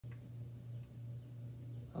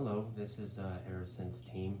Hello, this is Aerosenz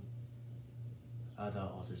team, the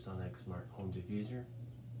ultrasonic smart home diffuser.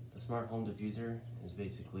 The smart home diffuser is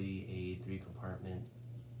basically a 3-compartment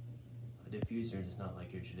diffuser. It's not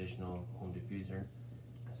like your traditional home diffuser.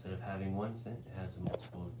 Instead of having one scent, it has a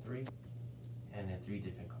multiple of 3 and 3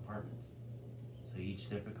 different compartments. So each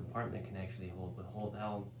different compartment can actually hold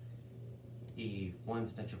out one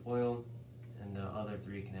stench of oil, and the other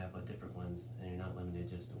 3 can have different ones, and you're not limited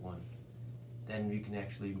just to one. Then you can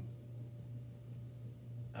actually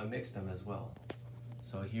mix them as well.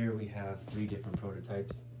 So here we have 3 different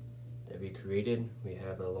prototypes that we created. We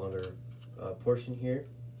have a longer portion here.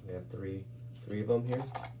 We have three of them here.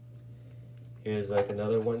 Here's like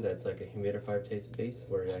another one that's like a humidifier taste base,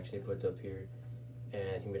 where it actually puts up here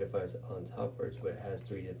and humidifies on top, where it has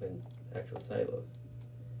 3 different actual silos.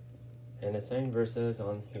 And the same versus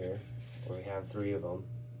on here, where we have 3 of them,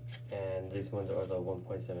 and these ones are the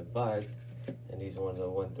 1.75s, and these ones are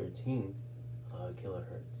 113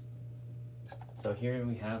 kilohertz. So here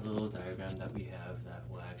we have the little diagram that we have that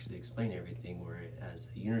will actually explain everything, where it has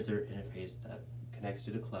a user interface that connects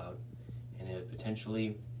to the cloud, and it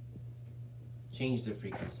potentially change the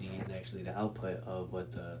frequency and actually the output of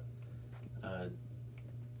what the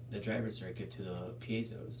driver circuit to the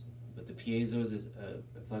piezos. But the piezos is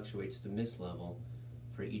fluctuates the mist level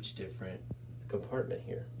for each different compartment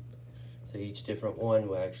here. So each different one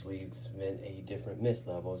will actually submit a different mist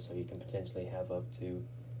level, so you can potentially have up to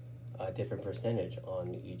a different percentage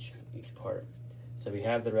on each part. So we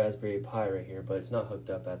have the Raspberry Pi right here, but it's not hooked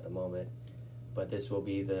up at the moment. But this will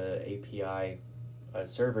be the API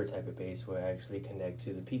server type of base will actually connect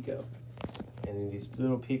to the Pico. And in these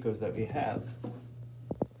little Picos that we have,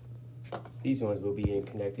 these ones will be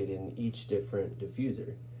connected in each different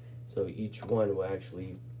diffuser. So each one will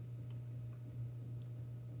actually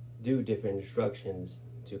do different instructions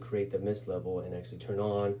to create the mist level and actually turn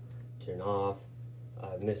on, turn off,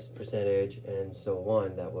 mist percentage, and so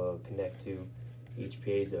on, that will connect to each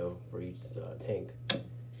piezo for each tank.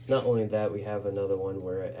 Not only that, we have another one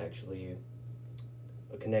where it actually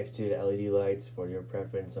connects to the LED lights for your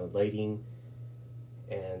preference on lighting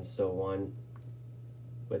and so on.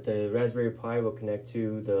 But the Raspberry Pi will connect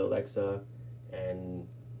to the Alexa and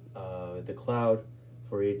the cloud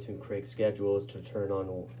for you to create schedules to turn on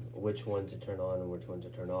which one to turn on and which one to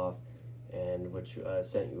turn off, and which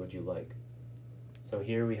scent would you like. So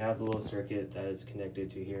here we have the little circuit that is connected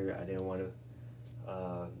to here. I didn't want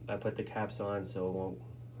to, I put the caps on so it won't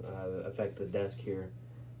affect the desk here,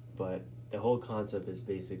 but the whole concept is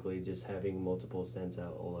basically just having multiple scents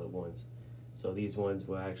out all at once. So these ones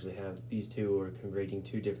will actually have, these two are converting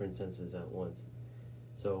 2 different senses at once.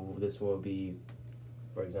 So this will be,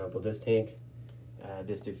 for example, this tank,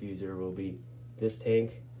 this diffuser will be this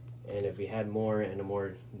tank, and if we had more and a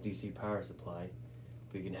more DC power supply,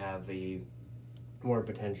 we can have a more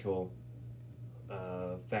potential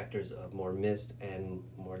factors of more mist and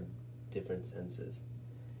more different senses.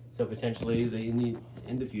 So potentially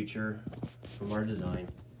in the future, from our design,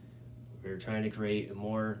 we're trying to create a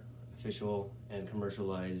more official and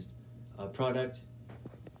commercialized product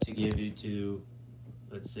to give you to,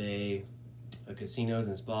 let's say, casinos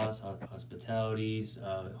and spas, hospitalities,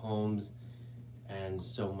 homes, and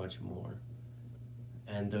so much more.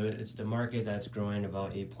 And it's the market that's growing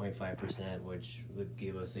about 8.5%, which would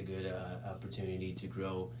give us a good opportunity to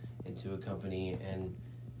grow into a company. And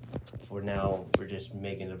for now, we're just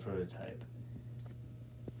making a prototype.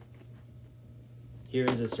 Here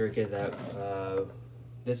is a circuit that,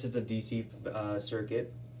 this is a DC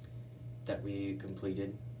circuit that we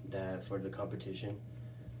completed for the competition.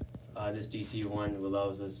 This DC one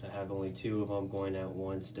allows us to have only 2 of them going at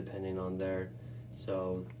once, depending on there.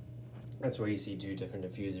 So that's where you see 2 different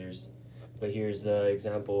diffusers. But here's the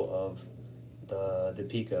example of the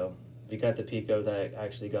Pico. We got the Pico that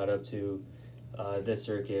actually got up to this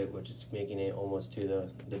circuit, which is making it almost to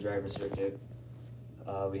the driver circuit.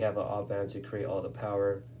 We have an op amp to create all the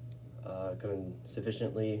power going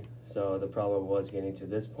sufficiently. So the problem was getting to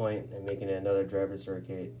this point and making another driver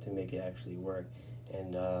circuit to make it actually work.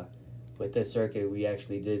 And with this circuit, we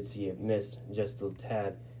actually did see it miss just a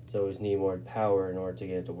tad, so it was need more power in order to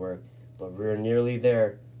get it to work. But we're nearly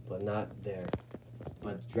there, but not there.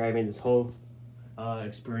 But driving this whole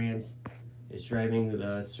experience is driving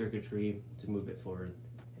the circuitry to move it forward.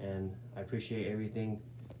 And I appreciate everything,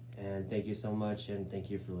 and thank you so much, and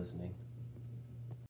thank you for listening.